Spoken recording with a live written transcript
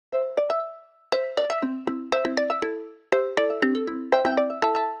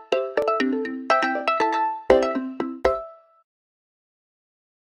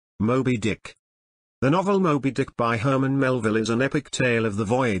Moby Dick. The novel Moby Dick by Herman Melville is an epic tale of the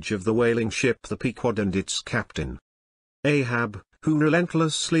voyage of the whaling ship the Pequod and its captain, Ahab, who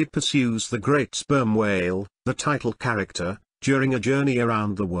relentlessly pursues the great sperm whale, the title character, during a journey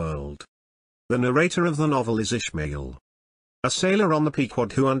around the world. The narrator of the novel is Ishmael, a sailor on the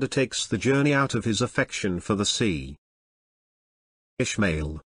Pequod who undertakes the journey out of his affection for the sea.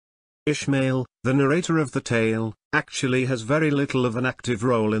 Ishmael, the narrator of the tale, actually has very little of an active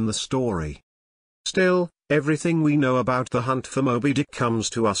role in the story. Still, everything we know about the hunt for Moby Dick comes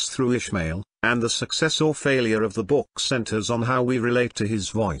to us through Ishmael, and the success or failure of the book centers on how we relate to his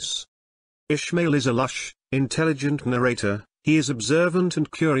voice. Ishmael is a lush, intelligent narrator. He is observant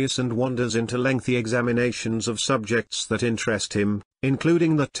and curious and wanders into lengthy examinations of subjects that interest him,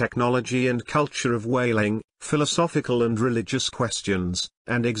 including the technology and culture of whaling, philosophical and religious questions,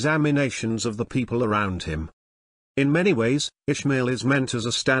 and examinations of the people around him. In many ways, Ishmael is meant as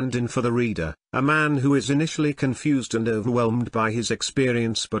a stand-in for the reader, a man who is initially confused and overwhelmed by his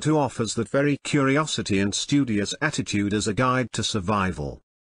experience but who offers that very curiosity and studious attitude as a guide to survival.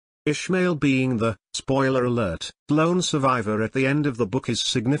 Ishmael being the, spoiler alert, lone survivor at the end of the book is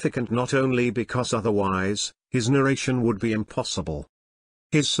significant not only because otherwise, his narration would be impossible.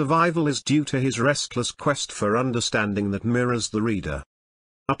 His survival is due to his restless quest for understanding that mirrors the reader.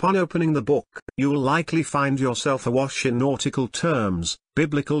 Upon opening the book, you'll likely find yourself awash in nautical terms,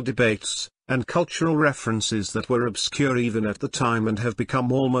 biblical debates, and cultural references that were obscure even at the time and have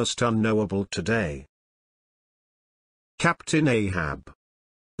become almost unknowable today. Captain Ahab.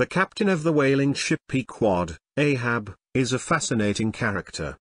 The captain of the whaling ship Pequod, Ahab, is a fascinating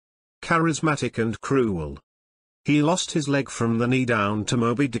character. Charismatic and cruel. He lost his leg from the knee down to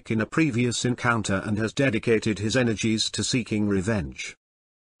Moby Dick in a previous encounter and has dedicated his energies to seeking revenge.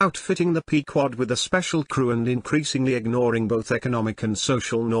 Outfitting the Pequod with a special crew and increasingly ignoring both economic and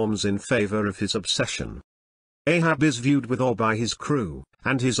social norms in favor of his obsession. Ahab is viewed with awe by his crew,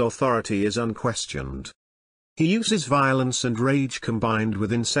 and his authority is unquestioned. He uses violence and rage combined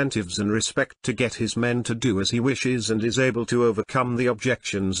with incentives and respect to get his men to do as he wishes and is able to overcome the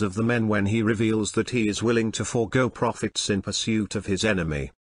objections of the men when he reveals that he is willing to forego profits in pursuit of his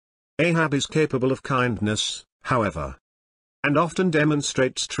enemy. Ahab is capable of kindness, however, and often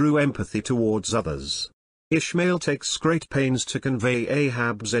demonstrates true empathy towards others. Ishmael takes great pains to convey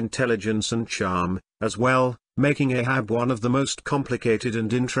Ahab's intelligence and charm, as well, making Ahab one of the most complicated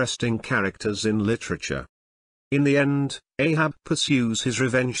and interesting characters in literature. In the end, Ahab pursues his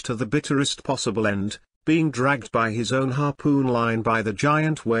revenge to the bitterest possible end, being dragged by his own harpoon line by the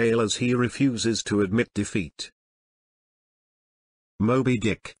giant whale as he refuses to admit defeat. Moby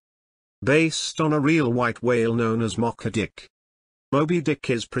Dick. Based on a real white whale known as Moby Dick. Moby Dick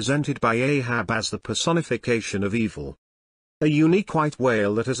is presented by Ahab as the personification of evil. A unique white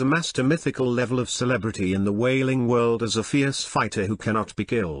whale that has amassed a mythical level of celebrity in the whaling world as a fierce fighter who cannot be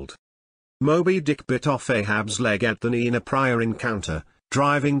killed. Moby Dick bit off Ahab's leg at the knee in a prior encounter,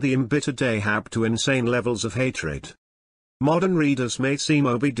 driving the embittered Ahab to insane levels of hatred. Modern readers may see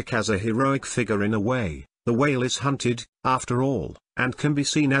Moby Dick as a heroic figure in a way. The whale is hunted, after all, and can be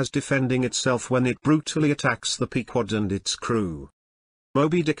seen as defending itself when it brutally attacks the Pequod and its crew.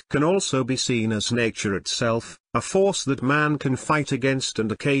 Moby Dick can also be seen as nature itself, a force that man can fight against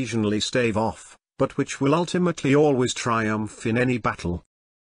and occasionally stave off, but which will ultimately always triumph in any battle.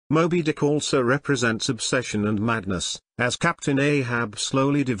 Moby Dick also represents obsession and madness, as Captain Ahab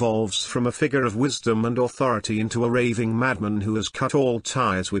slowly devolves from a figure of wisdom and authority into a raving madman who has cut all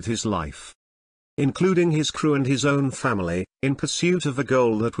ties with his life, including his crew and his own family, in pursuit of a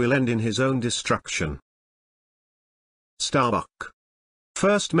goal that will end in his own destruction. Starbuck.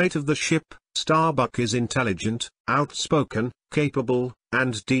 First mate of the ship, Starbuck is intelligent, outspoken, capable,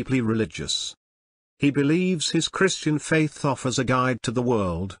 and deeply religious. He believes his Christian faith offers a guide to the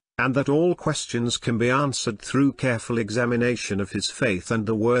world, and that all questions can be answered through careful examination of his faith and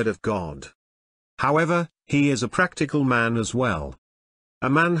the Word of God. However, he is a practical man as well. A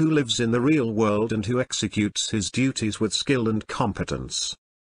man who lives in the real world and who executes his duties with skill and competence.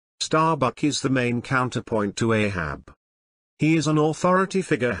 Starbuck is the main counterpoint to Ahab. He is an authority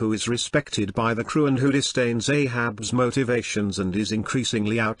figure who is respected by the crew and who disdains Ahab's motivations and is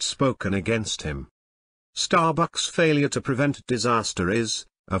increasingly outspoken against him. Starbuck's failure to prevent disaster is,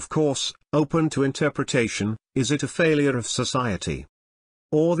 of course, open to interpretation. Is it a failure of society,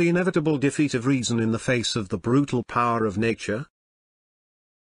 or the inevitable defeat of reason in the face of the brutal power of nature?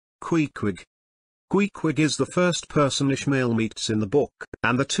 Pequod. Pequod is the first person Ishmael meets in the book,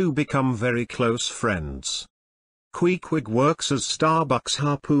 and the two become very close friends. Queequeg works as Starbuck's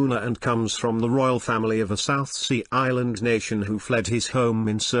harpooner and comes from the royal family of a South Sea island nation who fled his home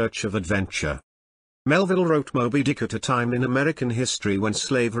in search of adventure. Melville wrote Moby Dick at a time in American history when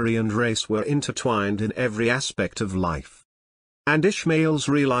slavery and race were intertwined in every aspect of life. And Ishmael's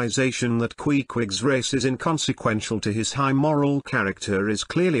realization that Queequeg's race is inconsequential to his high moral character is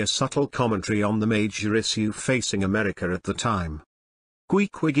clearly a subtle commentary on the major issue facing America at the time.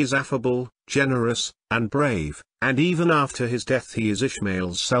 Queequeg is affable, generous, and brave, and even after his death he is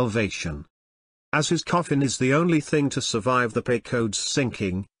Ishmael's salvation. As his coffin is the only thing to survive the Pequod's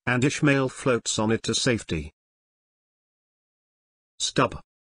sinking, and Ishmael floats on it to safety. Stubb.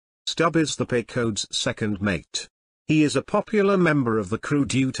 Stubb is the Pequod's second mate. He is a popular member of the crew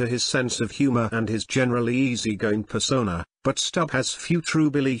due to his sense of humor and his generally easygoing persona, but Stubb has few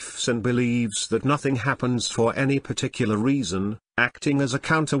true beliefs and believes that nothing happens for any particular reason, acting as a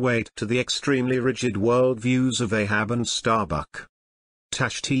counterweight to the extremely rigid worldviews of Ahab and Starbuck.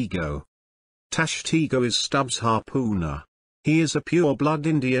 Tashtego. Tashtego is Stubb's harpooner. He is a pure-blood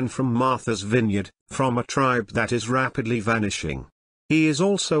Indian from Martha's Vineyard, from a tribe that is rapidly vanishing. He is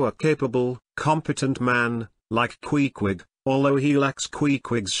also a capable, competent man, like Queequeg, although he lacks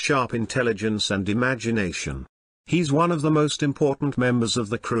Queequeg's sharp intelligence and imagination. He's one of the most important members of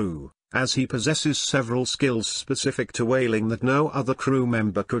the crew, as he possesses several skills specific to whaling that no other crew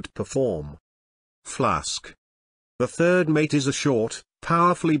member could perform. Flask. The third mate is a short,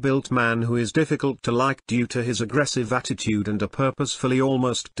 powerfully built man who is difficult to like due to his aggressive attitude and a purposefully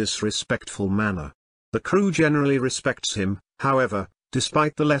almost disrespectful manner. The crew generally respects him, however,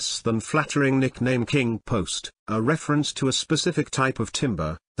 despite the less than flattering nickname King Post, a reference to a specific type of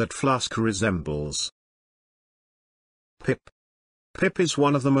timber that Flask resembles. Pip. Pip is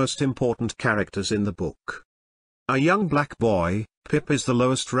one of the most important characters in the book. A young black boy, Pip is the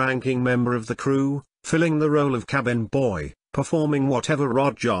lowest-ranking member of the crew, filling the role of cabin boy, performing whatever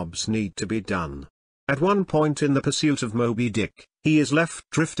odd jobs need to be done. At one point in the pursuit of Moby Dick, he is left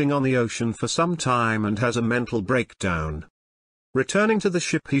drifting on the ocean for some time and has a mental breakdown. Returning to the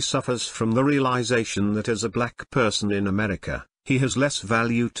ship, he suffers from the realization that as a black person in America, he has less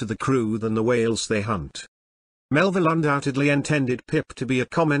value to the crew than the whales they hunt. Melville undoubtedly intended Pip to be a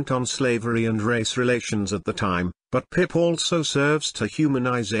comment on slavery and race relations at the time, but Pip also serves to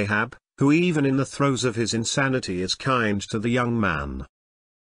humanize Ahab, who even in the throes of his insanity is kind to the young man.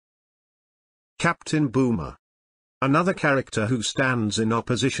 Captain Boomer. Another character who stands in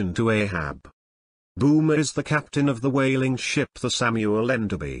opposition to Ahab. Boomer is the captain of the whaling ship the Samuel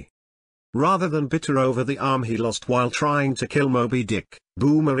Enderby. Rather than bitter over the arm he lost while trying to kill Moby Dick,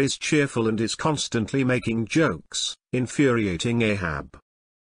 Boomer is cheerful and is constantly making jokes, infuriating Ahab.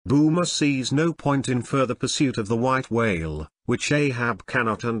 Boomer sees no point in further pursuit of the white whale, which Ahab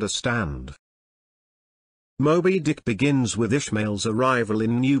cannot understand. Moby Dick begins with Ishmael's arrival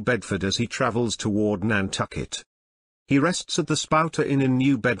in New Bedford as he travels toward Nantucket. He rests at the Spouter Inn in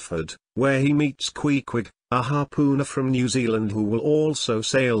New Bedford, where he meets Queequeg, a harpooner from New Zealand who will also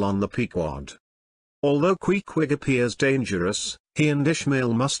sail on the Pequod. Although Queequeg appears dangerous, he and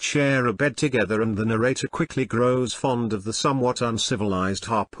Ishmael must share a bed together and the narrator quickly grows fond of the somewhat uncivilized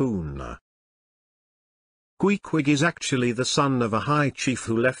harpooner. Queequeg is actually the son of a high chief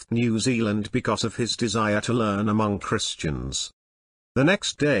who left New Zealand because of his desire to learn among Christians. The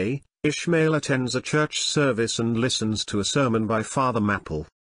next day, Ishmael attends a church service and listens to a sermon by Father Mapple,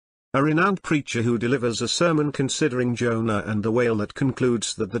 a renowned preacher who delivers a sermon considering Jonah and the whale that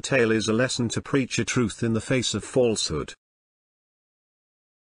concludes that the tale is a lesson to preach a truth in the face of falsehood.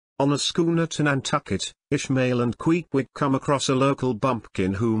 On a schooner to Nantucket, Ishmael and Queequeg come across a local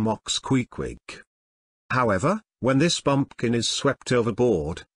bumpkin who mocks Queequeg. However, when this bumpkin is swept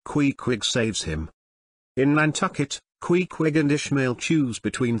overboard, Queequeg saves him. In Nantucket, Queequeg and Ishmael choose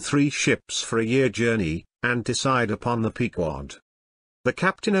between 3 ships for a year journey, and decide upon the Pequod. The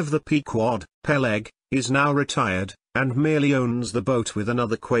captain of the Pequod, Peleg, is now retired, and merely owns the boat with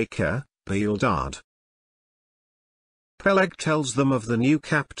another Quaker, Bildad. Peleg tells them of the new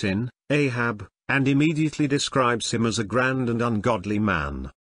captain, Ahab, and immediately describes him as a grand and ungodly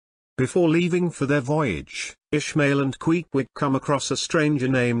man. Before leaving for their voyage, Ishmael and Queequeg come across a stranger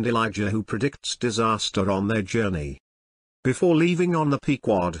named Elijah who predicts disaster on their journey. Before leaving on the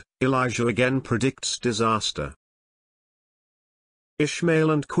Pequod, Elijah again predicts disaster.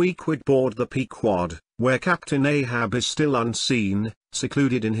 Ishmael and Queequeg board the Pequod, where Captain Ahab is still unseen,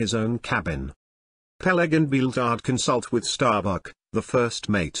 secluded in his own cabin. Peleg and Bildad consult with Starbuck, the first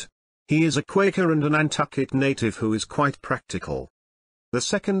mate. He is a Quaker and a Nantucket native who is quite practical. The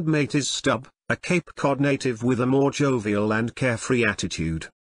second mate is Stubb, a Cape Cod native with a more jovial and carefree attitude.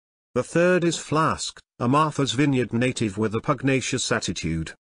 The third is Flask, a Martha's Vineyard native with a pugnacious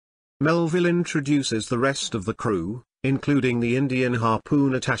attitude. Melville introduces the rest of the crew, including the Indian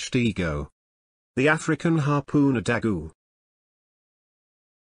harpooner Tashtigo, the African harpooner Dagu.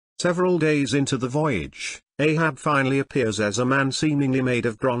 Several days into the voyage, Ahab finally appears as a man seemingly made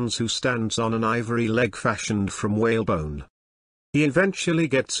of bronze who stands on an ivory leg fashioned from whalebone. He eventually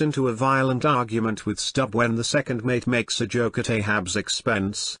gets into a violent argument with Stubb when the second mate makes a joke at Ahab's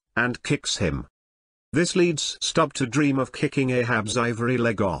expense, and kicks him. This leads Stubb to dream of kicking Ahab's ivory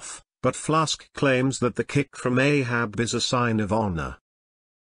leg off, but Flask claims that the kick from Ahab is a sign of honor.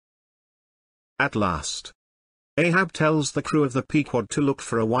 At last, Ahab tells the crew of the Pequod to look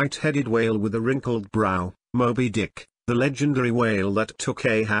for a white-headed whale with a wrinkled brow, Moby Dick, the legendary whale that took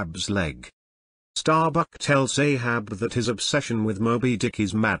Ahab's leg. Starbuck tells Ahab that his obsession with Moby Dick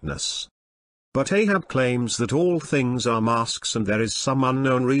is madness. But Ahab claims that all things are masks and there is some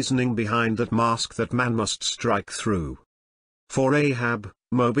unknown reasoning behind that mask that man must strike through. For Ahab,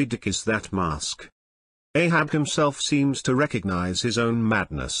 Moby Dick is that mask. Ahab himself seems to recognize his own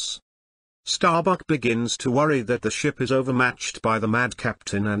madness. Starbuck begins to worry that the ship is overmatched by the mad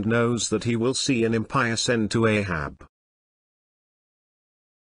captain and knows that he will see an impious end to Ahab.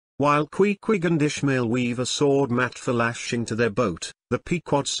 While Pequod and Ishmael weave a sword mat for lashing to their boat, the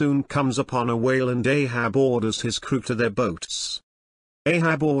Pequod soon comes upon a whale and Ahab orders his crew to their boats.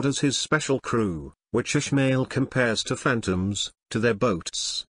 Ahab orders his special crew, which Ishmael compares to phantoms, to their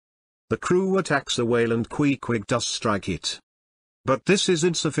boats. The crew attacks a whale and Pequod does strike it. But this is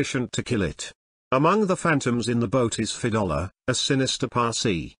insufficient to kill it. Among the phantoms in the boat is Fidola, a sinister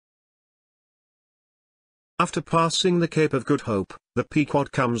Parsee. After passing the Cape of Good Hope, the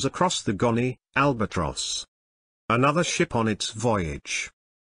Pequod comes across the Goni, Albatross, another ship on its voyage.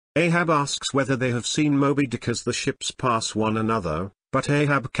 Ahab asks whether they have seen Moby Dick as the ships pass one another, but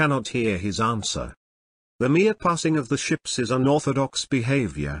Ahab cannot hear his answer. The mere passing of the ships is unorthodox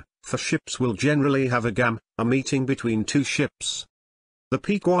behavior, for ships will generally have a gam, a meeting between two ships. The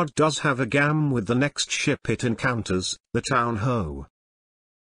Pequod does have a gam with the next ship it encounters, the Town Ho.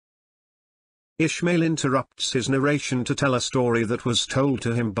 Ishmael interrupts his narration to tell a story that was told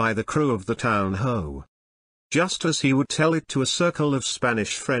to him by the crew of the Town Ho, just as he would tell it to a circle of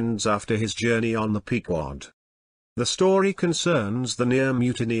Spanish friends after his journey on the Pequod. The story concerns the near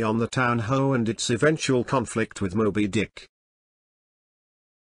mutiny on the Town Ho and its eventual conflict with Moby Dick.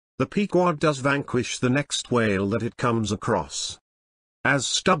 The Pequod does vanquish the next whale that it comes across, as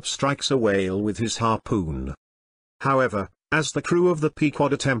Stubb strikes a whale with his harpoon. However, as the crew of the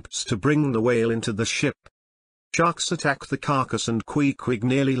Pequod attempts to bring the whale into the ship, sharks attack the carcass and Pequod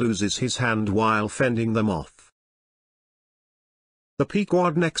nearly loses his hand while fending them off. The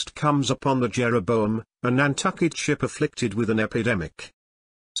Pequod next comes upon the Jeroboam, a Nantucket ship afflicted with an epidemic.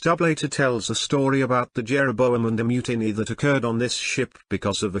 Stubb later tells a story about the Jeroboam and a mutiny that occurred on this ship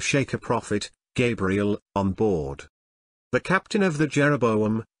because of a Shaker prophet, Gabriel, on board. The captain of the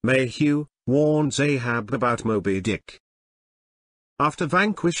Jeroboam, Mayhew, warns Ahab about Moby Dick. After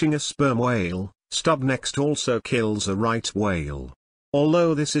vanquishing a sperm whale, Stubb next also kills a right whale,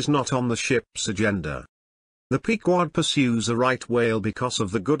 although this is not on the ship's agenda. The Pequod pursues a right whale because of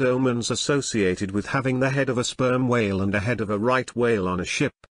the good omens associated with having the head of a sperm whale and a head of a right whale on a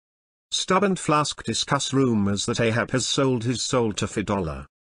ship. Stubb and Flask discuss rumors that Ahab has sold his soul to Fidola.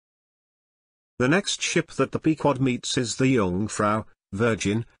 The next ship that the Pequod meets is the Jungfrau,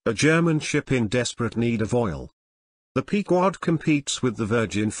 Virgin, a German ship in desperate need of oil. The Pequod competes with the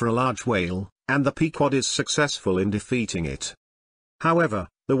Virgin for a large whale, and the Pequod is successful in defeating it. However,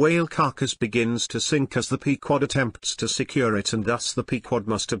 the whale carcass begins to sink as the Pequod attempts to secure it and thus the Pequod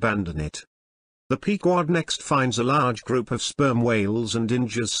must abandon it. The Pequod next finds a large group of sperm whales and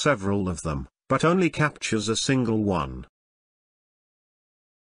injures several of them, but only captures a single one.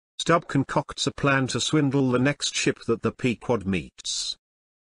 Stubb concocts a plan to swindle the next ship that the Pequod meets,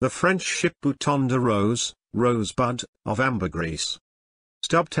 the French ship Bouton de Rose, Rosebud, of ambergris.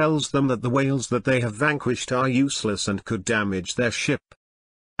 Stubb tells them that the whales that they have vanquished are useless and could damage their ship.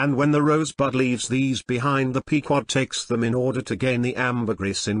 And when the Rosebud leaves these behind, the Pequod takes them in order to gain the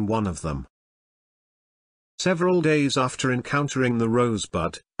ambergris in one of them. Several days after encountering the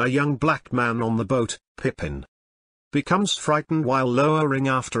Rosebud, a young black man on the boat, Pippin, becomes frightened while lowering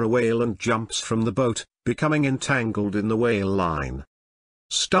after a whale and jumps from the boat, becoming entangled in the whale line.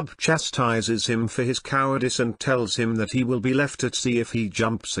 Stubb chastises him for his cowardice and tells him that he will be left at sea if he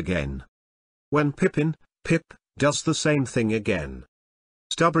jumps again. When Pip, does the same thing again.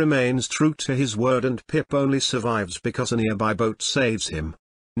 Stubb remains true to his word and Pip only survives because a nearby boat saves him.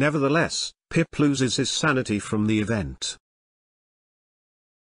 Nevertheless, Pip loses his sanity from the event.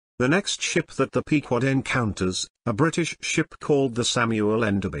 The next ship that the Pequod encounters, a British ship called the Samuel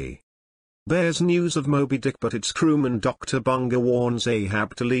Enderby, bears news of Moby Dick, but its crewman Dr. Bunga warns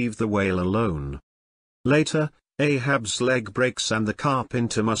Ahab to leave the whale alone. Later, Ahab's leg breaks and the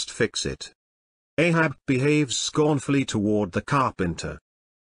carpenter must fix it. Ahab behaves scornfully toward the carpenter.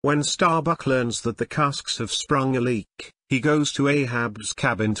 When Starbuck learns that the casks have sprung a leak, he goes to Ahab's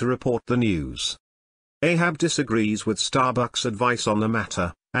cabin to report the news. Ahab disagrees with Starbuck's advice on the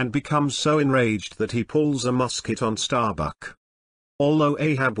matter, and becomes so enraged that he pulls a musket on Starbuck. Although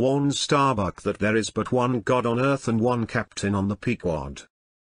Ahab warns Starbuck that there is but one God on earth and one captain on the Pequod,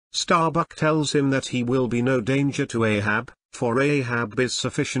 Starbuck tells him that he will be no danger to Ahab, for Ahab is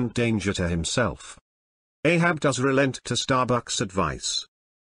sufficient danger to himself. Ahab does relent to Starbuck's advice.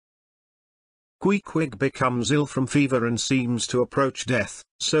 Pequod becomes ill from fever and seems to approach death,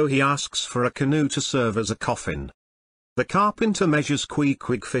 so he asks for a canoe to serve as a coffin. The carpenter measures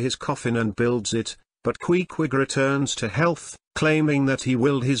Pequod for his coffin and builds it, but Pequod returns to health, claiming that he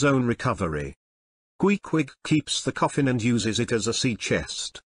willed his own recovery. Pequod keeps the coffin and uses it as a sea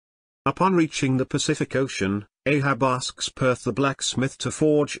chest. Upon reaching the Pacific Ocean, Ahab asks Perth the blacksmith to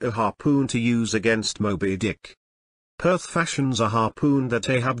forge a harpoon to use against Moby Dick. Perth fashions a harpoon that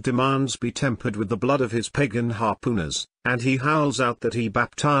Ahab demands be tempered with the blood of his pagan harpooners, and he howls out that he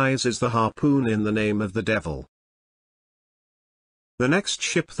baptizes the harpoon in the name of the devil. The next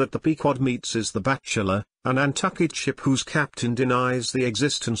ship that the Pequod meets is the Bachelor, a Nantucket ship whose captain denies the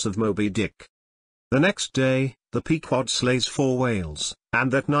existence of Moby Dick. The next day, the Pequod slays 4 whales,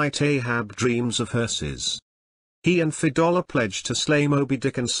 and that night Ahab dreams of hearses. He and Fedallah pledge to slay Moby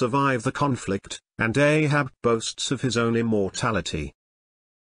Dick and survive the conflict, and Ahab boasts of his own immortality.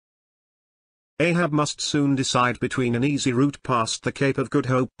 Ahab must soon decide between an easy route past the Cape of Good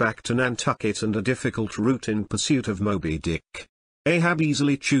Hope back to Nantucket and a difficult route in pursuit of Moby Dick. Ahab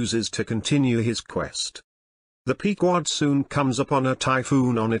easily chooses to continue his quest. The Pequod soon comes upon a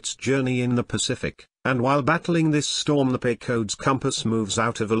typhoon on its journey in the Pacific, and while battling this storm the Pequod's compass moves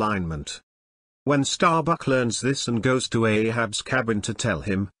out of alignment. When Starbuck learns this and goes to Ahab's cabin to tell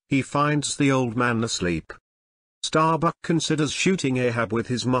him, he finds the old man asleep. Starbuck considers shooting Ahab with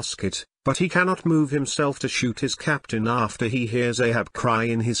his musket, but he cannot move himself to shoot his captain after he hears Ahab cry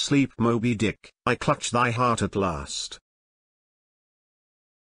in his sleep, "Moby Dick, I clutch thy heart at last."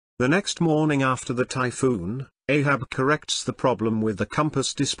 The next morning after the typhoon, Ahab corrects the problem with the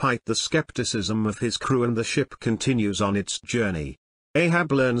compass despite the skepticism of his crew, and the ship continues on its journey.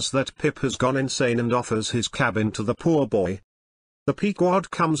 Ahab learns that Pip has gone insane and offers his cabin to the poor boy. The Pequod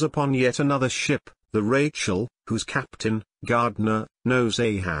comes upon yet another ship, the Rachel, whose captain, Gardner, knows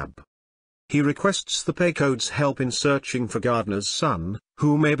Ahab. He requests the Pequod's help in searching for Gardner's son,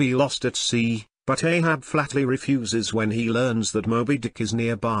 who may be lost at sea, but Ahab flatly refuses when he learns that Moby Dick is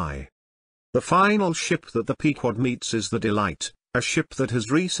nearby. The final ship that the Pequod meets is the Delight, a ship that has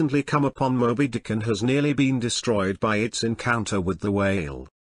recently come upon Moby Dick and has nearly been destroyed by its encounter with the whale.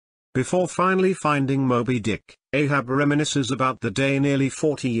 Before finally finding Moby Dick, Ahab reminisces about the day nearly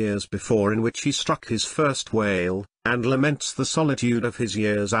 40 years before in which he struck his first whale, and laments the solitude of his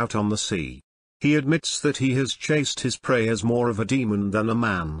years out on the sea. He admits that he has chased his prey as more of a demon than a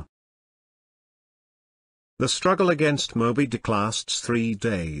man. The struggle against Moby Dick lasts 3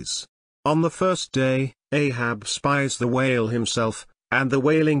 days. On the first day, Ahab spies the whale himself, and the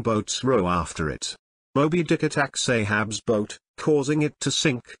whaling boats row after it. Moby Dick attacks Ahab's boat, causing it to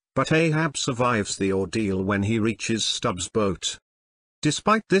sink, but Ahab survives the ordeal when he reaches Stubbs' boat.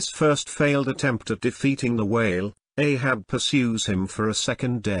 Despite this first failed attempt at defeating the whale, Ahab pursues him for a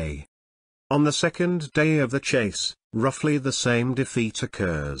second day. On the second day of the chase, roughly the same defeat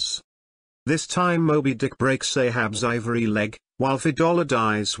occurs. This time Moby Dick breaks Ahab's ivory leg, while Fedallah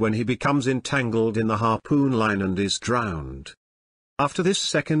dies when he becomes entangled in the harpoon line and is drowned. After this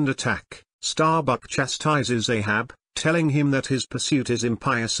second attack, Starbuck chastises Ahab, telling him that his pursuit is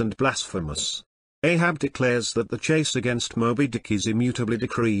impious and blasphemous. Ahab declares that the chase against Moby Dick is immutably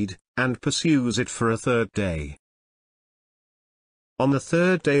decreed, and pursues it for a 3rd day. On the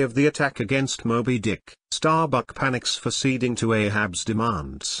 3rd day of the attack against Moby Dick, Starbuck panics for ceding to Ahab's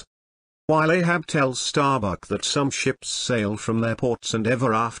demands. While Ahab tells Starbuck that some ships sail from their ports and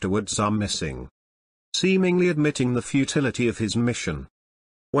ever afterwards are missing, seemingly admitting the futility of his mission.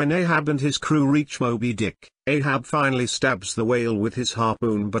 When Ahab and his crew reach Moby Dick, Ahab finally stabs the whale with his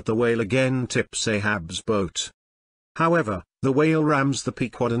harpoon, but the whale again tips Ahab's boat. However, the whale rams the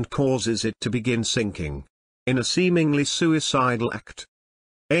Pequod and causes it to begin sinking. In a seemingly suicidal act,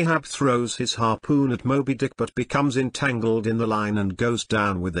 Ahab throws his harpoon at Moby Dick but becomes entangled in the line and goes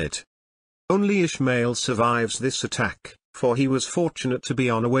down with it. Only Ishmael survives this attack, for he was fortunate to be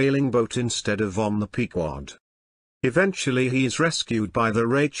on a whaling boat instead of on the Pequod. Eventually he is rescued by the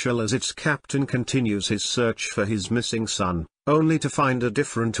Rachel as its captain continues his search for his missing son, only to find a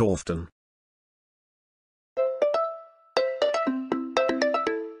different orphan.